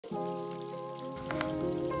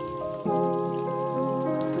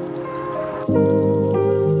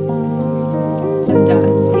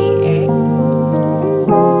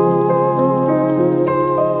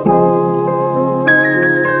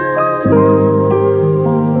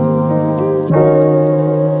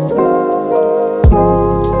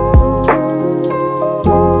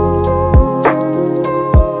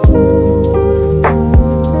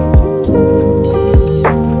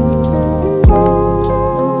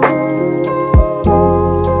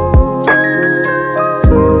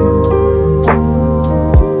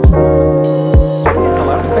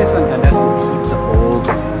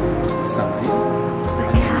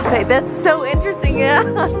That's so interesting, yeah.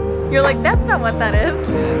 You're like, that's not what that is.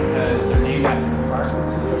 Because they're named after the park,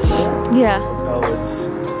 which is over there. Yeah.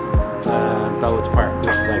 Bellwoods Park, which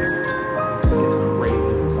is like, it's crazy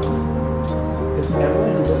in the summer. Because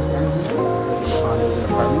everyone who lives down here, like in condos and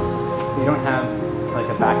apartments, they don't have like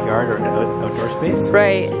a backyard or an outdoor space.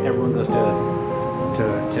 Right. So everyone goes to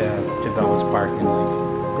Bellwoods Park and like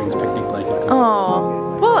brings picnic blankets.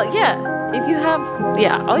 Oh, well, yeah. If you have,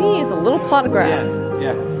 yeah, all you need is a little plot of grass.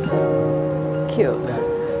 Yeah. Cute. Yeah.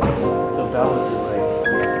 So Bellwoods is like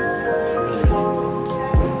really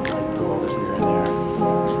like the oldest near in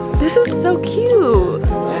there. This is so cute.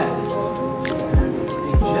 Yeah.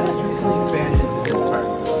 They just recently expanded into this part,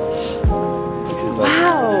 which is like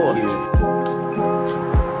Wow. huge.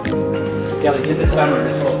 Yeah, like in the summer,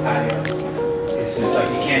 this whole patio, it's just like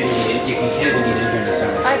you can't even eat in here in the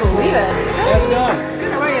summer. I believe it. How's it going?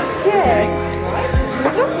 Good, how are you? Good.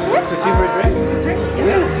 So two for a drink?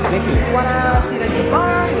 Yeah, thank you. You wanna see the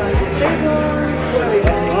bar? You wanna do the big one? What are we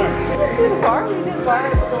doing? Let's do the bar. We did the bar at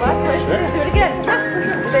the last place. Sure. Let's do it again. For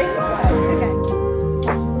sure. Big? Okay.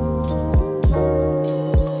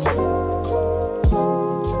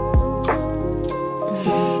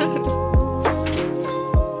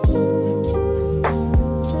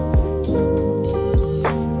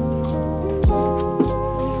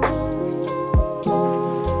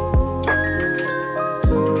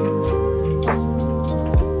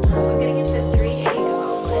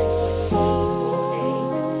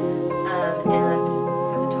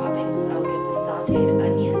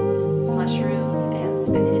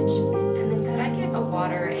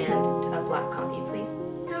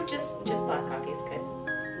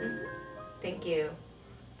 Thank you.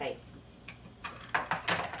 Bye.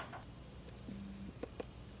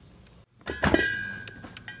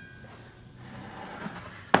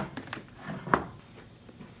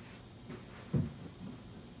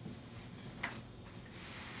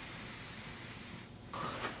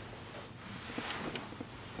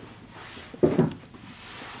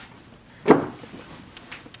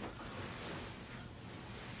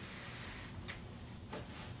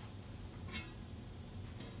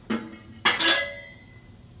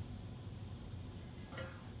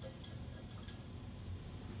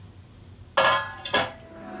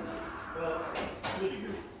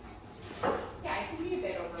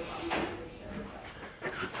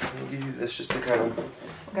 Give you this just to kind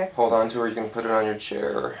of hold on to, or you can put it on your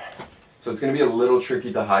chair. So it's going to be a little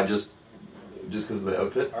tricky to hide just because of the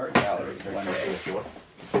outfit. Art galleries are one day.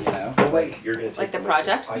 You know, Like you're gonna take Like the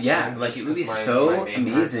project? yeah, like it would be so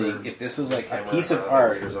amazing if this was like a piece of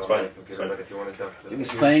art. It's fine. It's fine. If you want to It was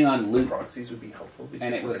playing on loop, proxies would be helpful.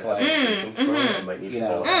 and it was like, you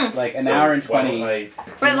know, like an hour and 20.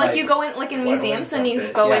 Right, like you go in, like in museums, and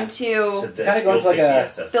you go into Kind of go into like a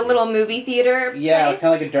the little movie theater. yeah, place.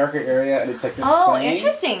 kind of like a darker area, and it's like just Oh, playing,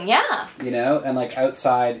 interesting. Yeah. you know, and like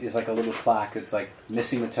outside is like a little plaque that's like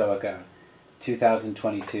Missing Matoaka,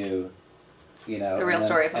 2022. You know, The real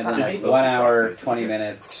story of and then Pocahontas. like 1 hour 20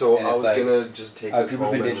 minutes. So and I it's was like gonna just take a this group of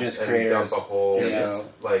home indigenous and creators, dump a whole, you know,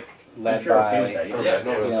 like led by like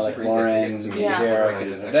Lauren, Yeah. Derek,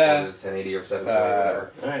 and da 1080 or 720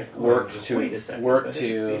 whatever. worked to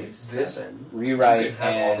This rewrite you can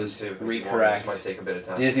have all and this too. If you want. It recorrect just might take a bit of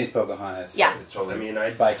time. Disney's Pocahontas. Yeah. It's totally,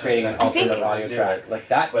 by creating an I think- alternate audio track like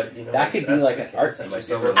that. But, you know, That could be like an art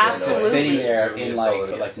piece, Absolutely. sitting there in like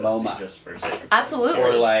MoMA Absolutely.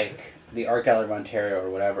 or like the Art Gallery of Ontario or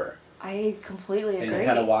whatever. I completely And you agree.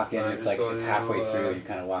 kind of walk in, and Alright, it's just like go it's to, halfway through. You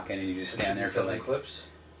kind of walk in and you just stand there for like clips.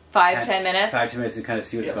 5-10 minutes. 5-10 minutes and kind of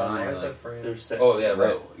see what's going on. Why You're is like, that framed? There's 6. Oh yeah, right.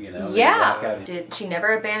 whoa, you know. and you walk out Yeah. and- She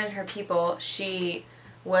never abandoned her people. She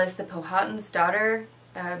was the Powhatan's daughter.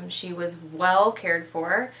 She was well cared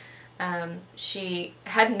for. She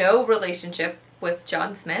had no relationship with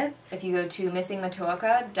John Smith. If you go to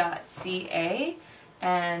missingmatoaka.ca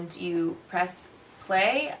and you press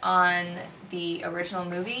play on the original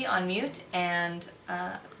movie on mute and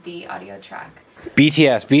the audio track.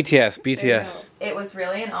 BTS, BTS, BTS. It was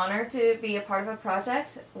really an honor to be a part of a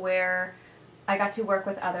project where I got to work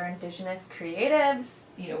with other Indigenous creatives.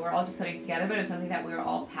 You know, we're all just putting it together, but it was something that we were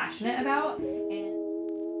all passionate about. And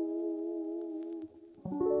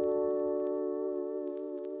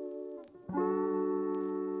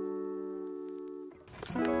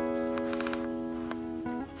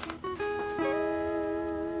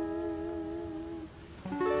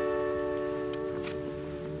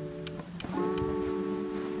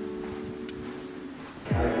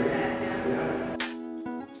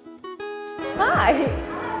hi!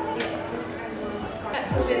 Got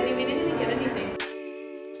so busy, we didn't even get anything.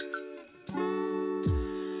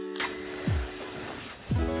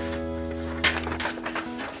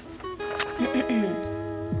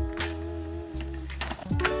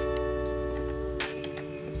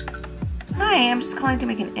 Hi, I'm just calling to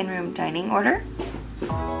make an in-room dining order.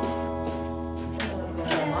 Hi,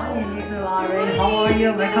 Miss DeLeary. How are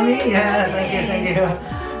you? Welcome in. Yeah, thank you.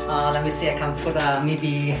 Let me see. I can put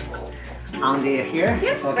maybe on the here.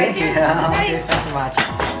 Yes, okay. right there. Yeah, Nice. okay, thank you much.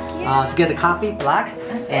 So get the coffee, black,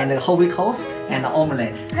 and the whole wheat toast, and the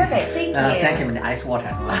omelette. Perfect, thank you. Thank you, and the ice water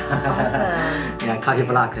as well. Awesome. Yeah, coffee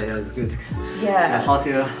black is good. Yeah. So how's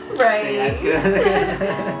your? Right. Yeah, it's good.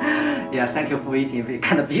 Yeah, thank you for waiting. We're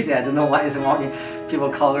kind of busy. I don't know why it's morning.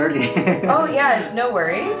 People call early. Oh yeah, it's no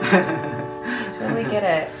worries. Totally get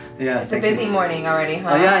it. Yeah, It's a busy morning already,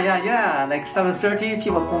 huh? Yeah. Like 7:30,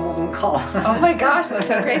 people won't call. Oh my gosh, that's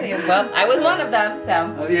so crazy. Well, I was one of them,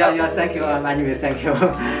 so. Thank you. Anyway, thank you.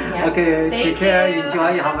 Yeah. Okay, Thank take care. you.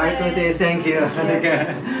 Enjoy. Have a very good day. Thank you. Take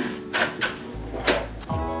care.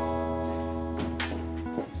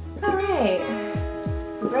 All right.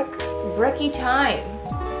 Brekkie time.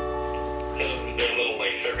 So there's a little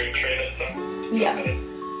like serving tray that's up. Yeah.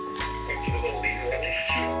 It's a little leader at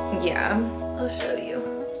least. Yeah, I'll show you.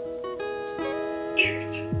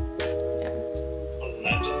 Cute. Yeah. Wasn't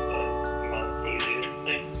that just the most bougie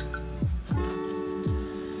thing?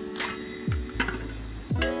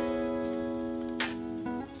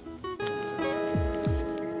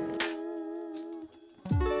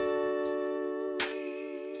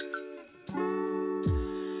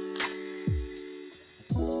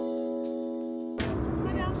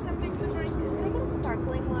 What else? Something to drink? Can I get a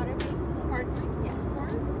sparkling water, please? Sparkling? Yes. Of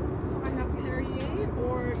course. So I have Perrier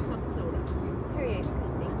or club soda. Perrier's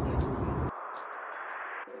good, thank you.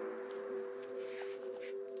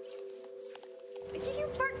 You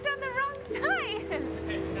parked on the wrong side.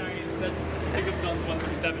 Hey, sorry, it said pickup zone's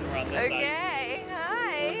 137, we're on this side. Okay,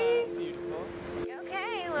 hi. Beautiful.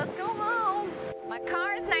 Okay, let's go home. My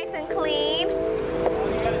car's nice and clean.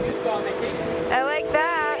 All you gotta do is go on vacation. I like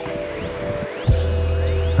that.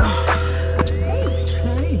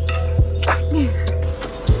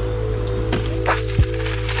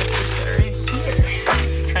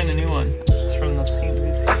 Trying a new one. It's from the St.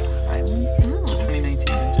 Lucie Islands. 2019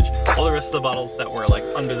 vintage. All the rest of the bottles that were like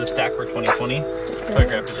under the stack were 2020. So I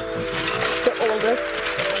grabbed this one. The oldest.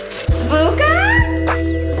 Buka?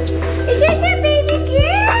 Is that your baby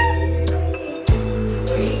girl?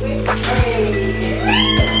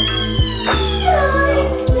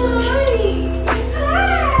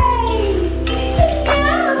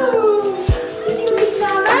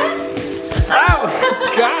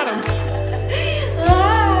 Got him!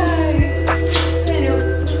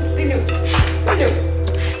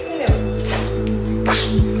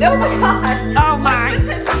 Oh my gosh! Oh my!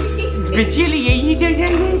 Vajili,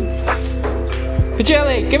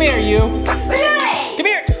 Vajili, come here, you! Really? Come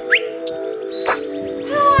here!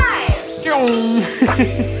 Hi!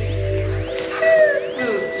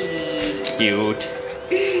 Cute.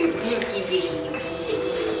 Spooky baby.